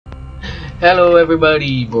Hello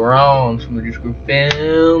everybody, Bronze from the Juice Group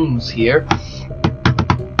Films here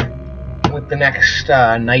with the next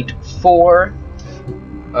night 4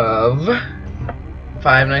 of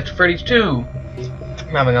Five Nights at Freddy's 2. I'm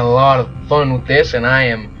having a lot of fun with this and I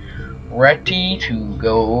am ready to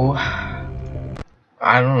go.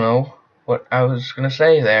 I don't know what I was gonna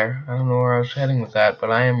say there. I don't know where I was heading with that, but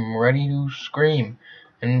I am ready to scream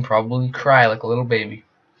and probably cry like a little baby.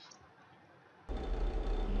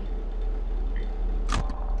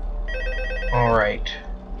 Alright.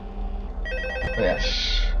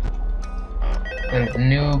 Yes. And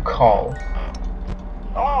new call.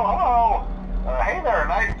 Hello. Hey there,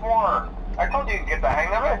 Night 4. I told you to get the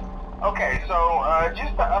hang of it. Okay, so,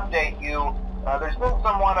 just to update you, there's been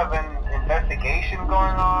somewhat of an investigation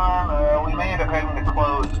going on. We may end up having to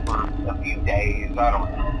close for a few days. I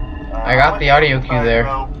don't know. I got the audio cue there.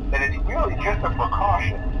 That it's really just a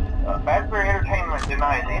precaution. Fazbear Entertainment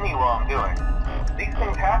denies any wrongdoing. These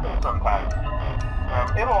things happen sometimes.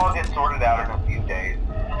 It'll all get sorted out in a few days.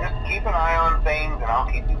 Just keep an eye on things and I'll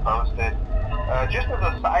keep you posted. Just as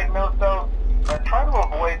a side note though, try to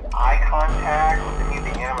avoid eye contact with any of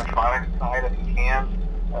the animatronics side if you can.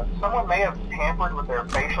 Someone may have tampered with their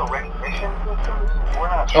facial recognition systems. We're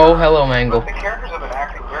not sure. Oh, hello, Mangle. But the characters have been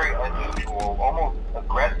acting very unusual, almost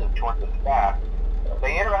aggressive towards the staff.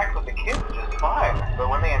 They interact with the kids just fine, but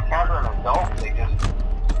when they encounter an adult, they just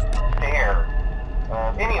stare.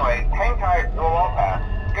 Anyway, hang tight, it'll all pass.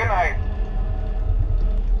 Good night.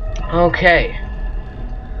 Okay.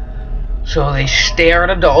 So they stare at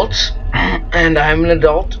adults, and I'm an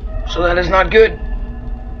adult, so that is not good.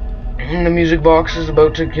 And the music box is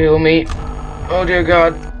about to kill me. Oh dear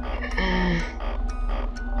God.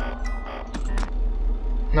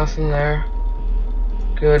 Nothing there.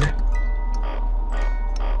 Good.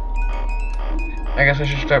 I guess I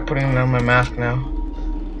should start putting on my mask now.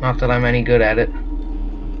 Not that I'm any good at it.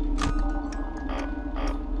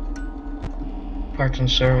 Parts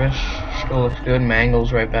and service still looks good.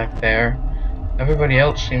 Mangle's right back there. Everybody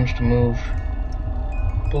else seems to move.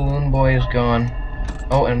 Balloon Boy is gone.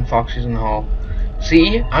 Oh, and Foxy's in the hall.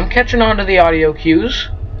 See, I'm catching on to the audio cues.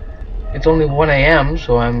 It's only 1 AM,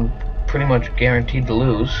 so I'm pretty much guaranteed to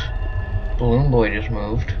lose. Balloon Boy just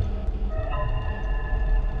moved.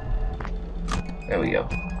 There we go.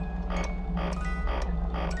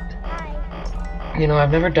 You know,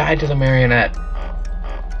 I've never died to the marionette.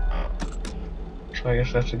 So I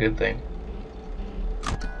guess that's a good thing.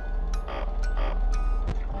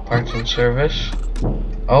 Parts and service.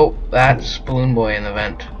 Oh, that's Balloon Boy in the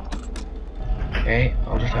vent. Okay,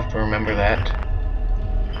 I'll just have to remember that.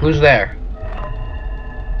 Who's there?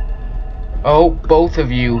 Oh, both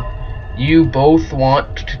of you. You both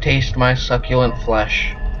want to taste my succulent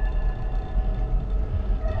flesh.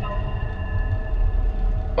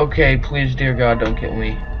 Okay, please, dear God, don't kill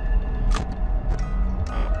me.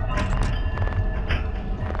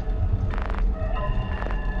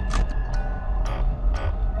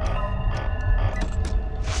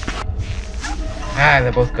 Ah,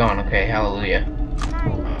 they're both gone. Okay, hallelujah.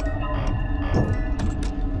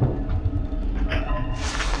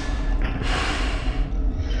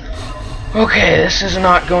 Okay, this is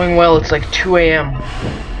not going well. It's like 2 AM.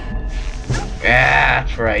 Yeah,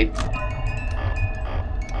 that's right.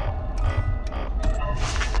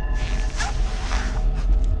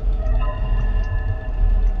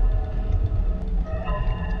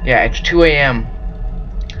 Yeah, it's 2 AM.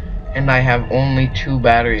 And I have only 2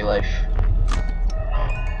 battery life.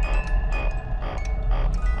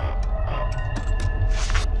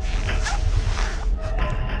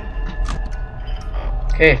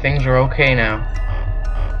 Okay, things are okay now.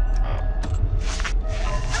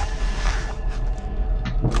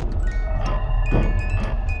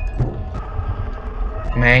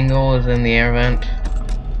 Mangle is in the air vent.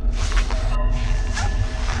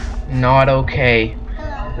 Not okay.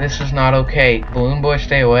 Hello. This is not okay. Balloon Boy,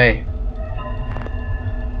 stay away.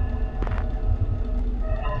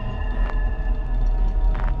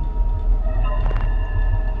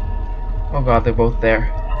 Oh God, they're both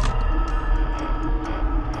there.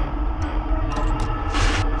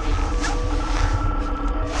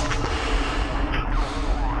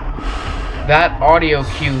 That audio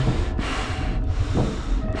cue.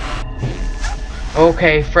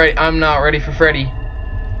 Okay, Freddy. I'm not ready for Freddy.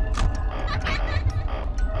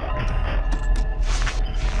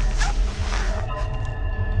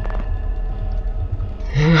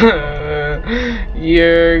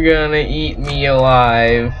 You're gonna eat me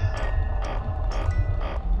alive.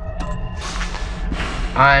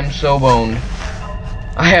 I'm so boned.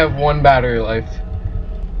 I have 1 battery life.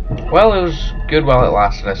 Well, it was good while it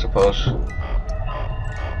lasted, I suppose.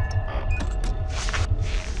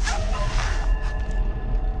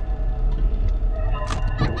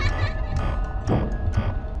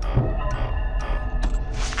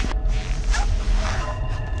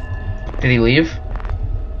 Did he leave?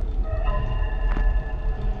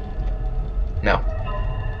 No.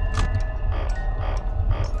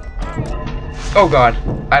 Oh god.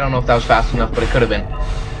 I don't know if that was fast enough, but it could have been.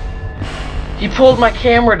 He pulled my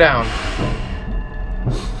camera down.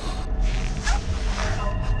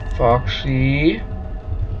 Foxy.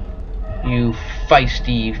 You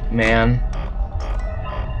feisty man.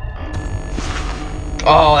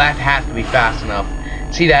 Oh, that has to be fast enough.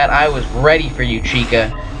 See that? I was ready for you,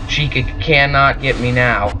 Chica. Chica cannot get me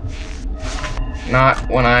now. Not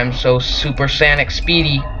when I'm so supersonic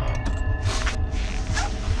speedy.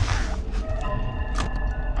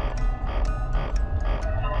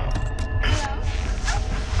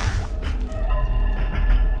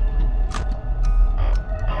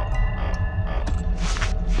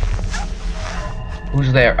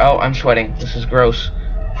 Who's there? Oh, I'm sweating. This is gross.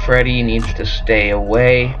 Freddy needs to stay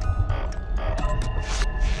away.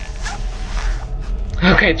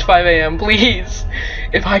 Okay, it's 5 a.m. Please!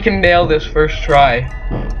 If I can nail this first try.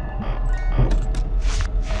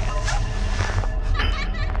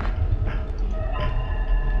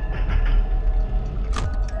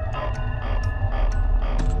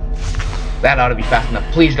 That ought to be fast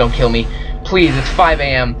enough. Please don't kill me. Please, it's 5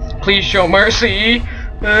 a.m. Please show mercy.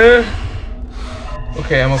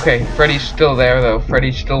 Okay, I'm okay. Freddy's still there though.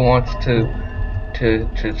 Freddy still wants to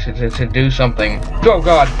do something. Oh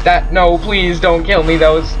god, no, please don't kill me. That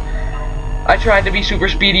was, I tried to be super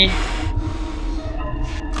speedy.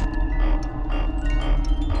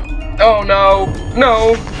 Oh no,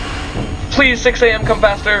 no. Please 6 a.m. come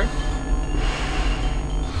faster.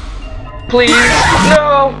 Please,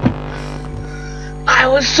 no. I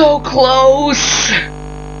was so close.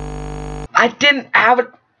 I didn't have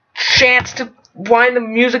a chance to wind the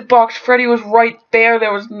music box. Freddy was right there.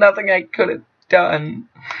 There was nothing I could have done.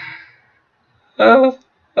 It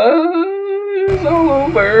was all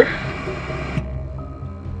over.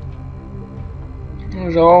 It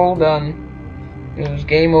was all done. It was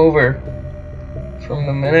game over. From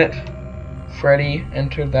the minute Freddy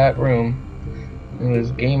entered that room, it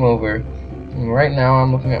was game over. And right now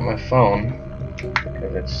I'm looking at my phone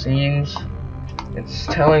because it seems it's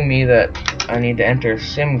telling me that I need to enter a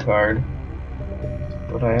SIM card,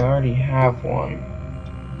 but I already have one.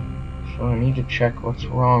 So I need to check what's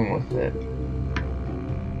wrong with it.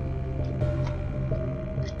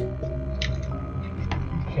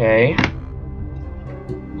 Okay.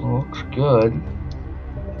 Looks good.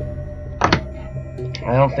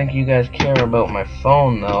 I don't think you guys care about my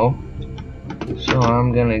phone though. So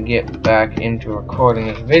I'm gonna get back into recording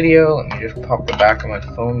this video. Let me just pop the back of my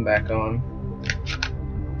phone back on.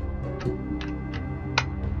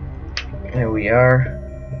 There we are.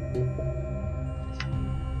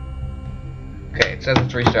 Okay, it says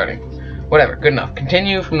it's restarting. Whatever, good enough.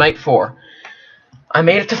 Continue from night 4. I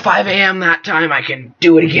made it to 5 a.m. that time. I can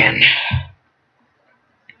do it again.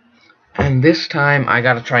 And this time, I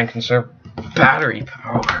gotta try and conserve battery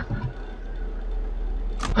power.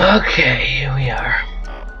 Okay, here we are.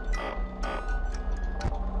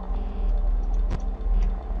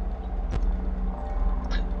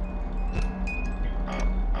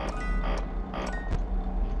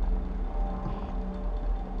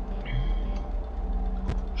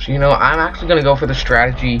 So, you know, I'm actually going to go for the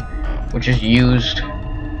strategy which is used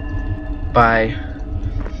by,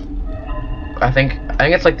 I think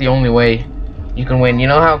it's like the only way you can win. You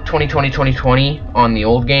know how 2020 on the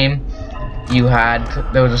old game,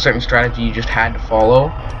 there was a certain strategy you just had to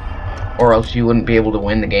follow, or else you wouldn't be able to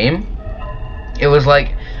win the game? It was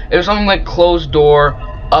something like closed door,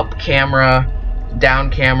 up camera, down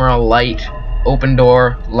camera, light, open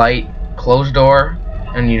door, light, closed door,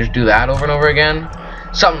 and you just do that over and over again.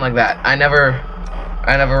 Something like that. I never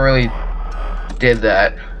really did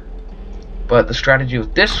that. But the strategy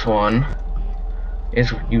with this one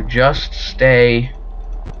is you just stay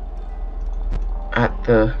at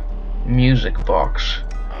the music box,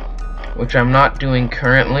 which I'm not doing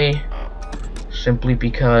currently, simply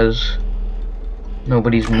because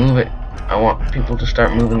nobody's moving. I want people to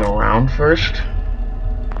start moving around first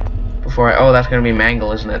before oh, that's gonna be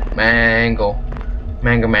Mangle, isn't it? Mangle.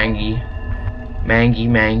 Mangy.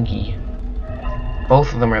 Mangy.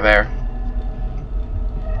 Both of them are there.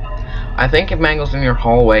 I think if Mangle's in your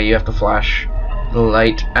hallway, you have to flash the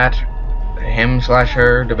light at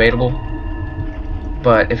him/her, debatable.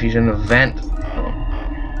 But if he's in the vent,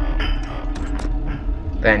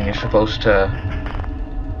 then you're supposed to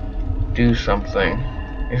do something.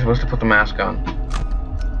 You're supposed to put the mask on.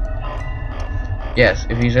 Yes,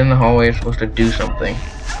 if he's in the hallway, you're supposed to do something.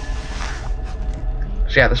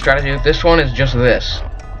 So yeah, the strategy with this one is just this.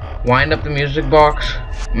 Wind up the music box,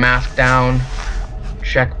 mask down,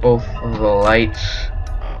 check both of the lights.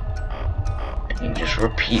 And just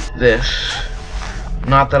repeat this.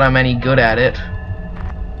 Not that I'm any good at it.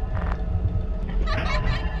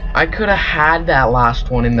 I could have had that last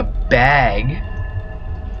one in the bag,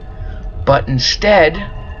 but instead,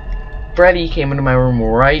 Freddy came into my room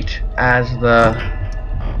right as the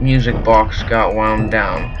music box got wound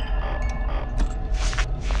down.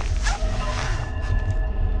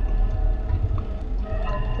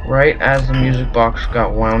 Right as the music box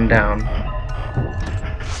got wound down.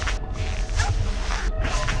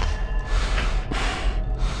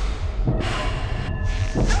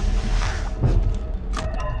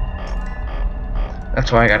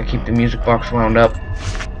 That's why I gotta keep the music box wound up.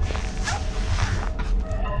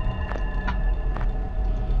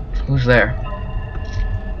 Who's there?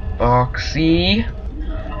 Foxy.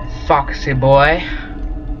 Foxy boy.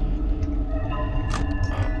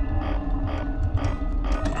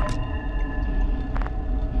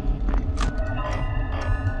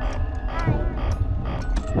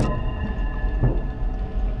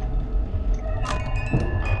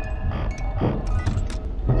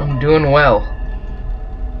 I'm doing well.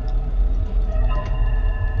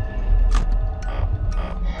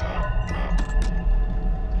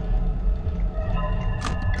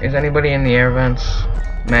 Is anybody in the air vents?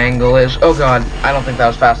 Mangle is. Oh god, I don't think that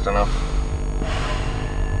was fast enough.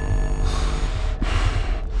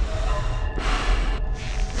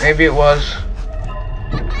 Maybe it was.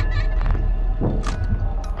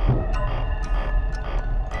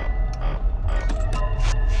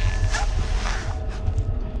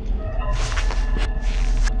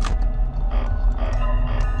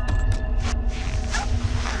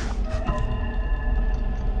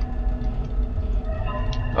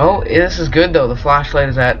 Oh, this is good though. The flashlight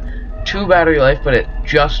is at 2 battery life, but it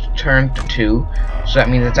just turned to 2. So that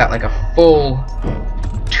means it's at like a full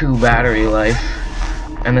 2 battery life.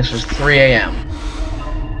 And this is 3 AM.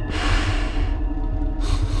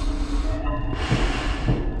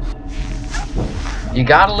 You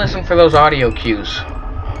gotta listen for those audio cues.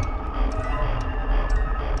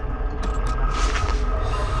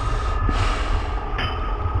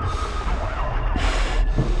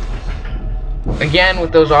 Again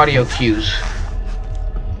with those audio cues.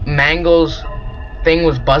 Mangle's thing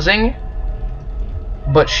was buzzing,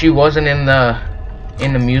 but she wasn't in the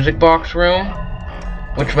music box room,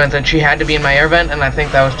 which meant that she had to be in my air vent, and I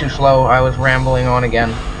think that was too slow. I was rambling on again.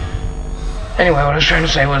 Anyway, what I was trying to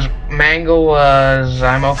say was Mangle was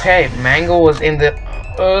Mangle was in the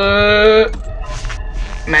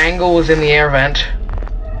Mangle was in the air vent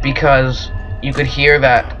because you could hear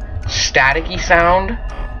that staticky sound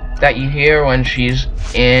that you hear when she's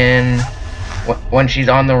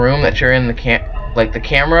on the room that you're in the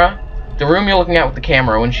camera. The room you're looking at with the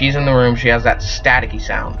camera, when she's in the room, she has that staticky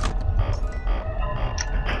sound.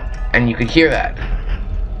 And you could hear that.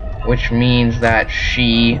 Which means that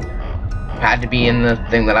she had to be in the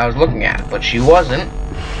thing that I was looking at. But she wasn't,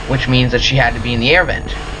 which means that she had to be in the air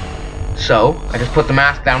vent. So, I just put the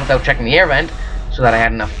mask down without checking the air vent, so that I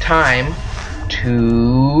had enough time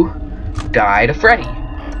to die to Freddy.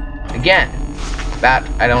 Again, that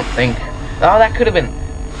I don't think. Oh, that could have been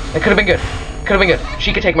good. Could have been good.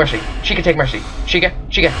 She could take mercy. She could take mercy. She got.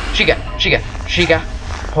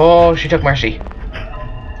 Oh, she took mercy.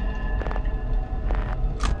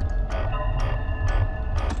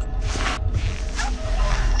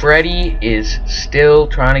 Freddy is still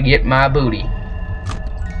trying to get my booty.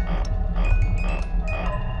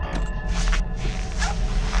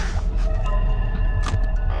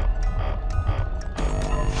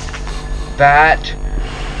 That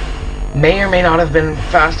may or may not have been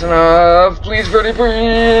fast enough. Please, Freddy,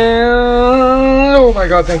 please. Oh my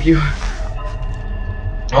god, thank you.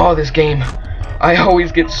 Oh, this game. I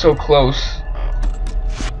always get so close.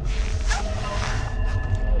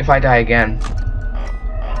 If I die again.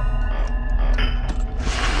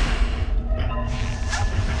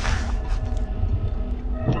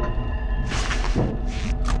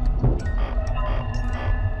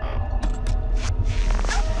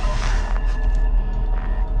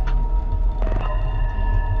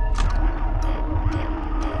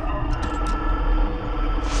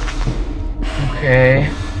 Okay.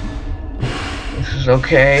 This is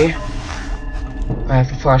okay. I have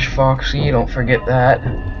to flash Foxy, don't forget that.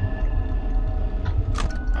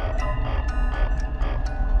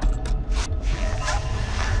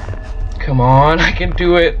 Come on, I can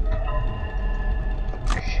do it.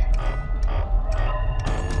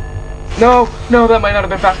 No, no, that might not have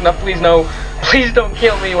been fast enough. Please, no. Please don't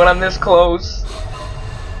kill me when I'm this close.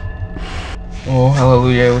 Oh,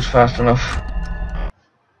 hallelujah, it was fast enough.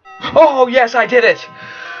 Oh, yes, I did it!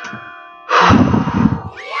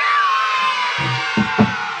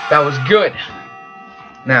 That was good.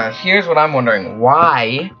 Now, here's what I'm wondering.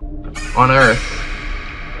 Why on earth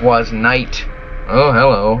was night... Oh,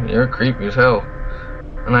 hello. You're creepy as hell.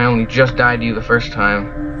 And I only just died to you the first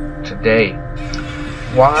time today.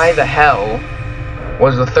 Why the hell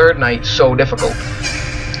was the third night so difficult?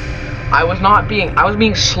 I was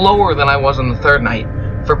being slower than I was on the third night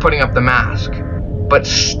for putting up the mask. But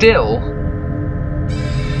still,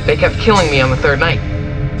 they kept killing me on the third night.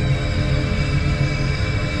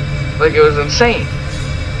 Like, it was insane.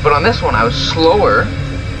 But on this one, I was slower,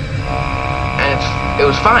 and it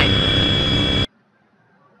was fine.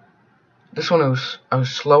 This one, I was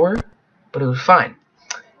slower, but it was fine.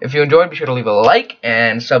 If you enjoyed, be sure to leave a like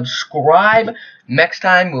and subscribe. Next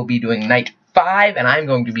time, we'll be doing Night 5, and I'm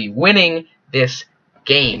going to be winning this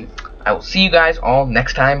game. I will see you guys all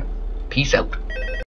next time. Peace out.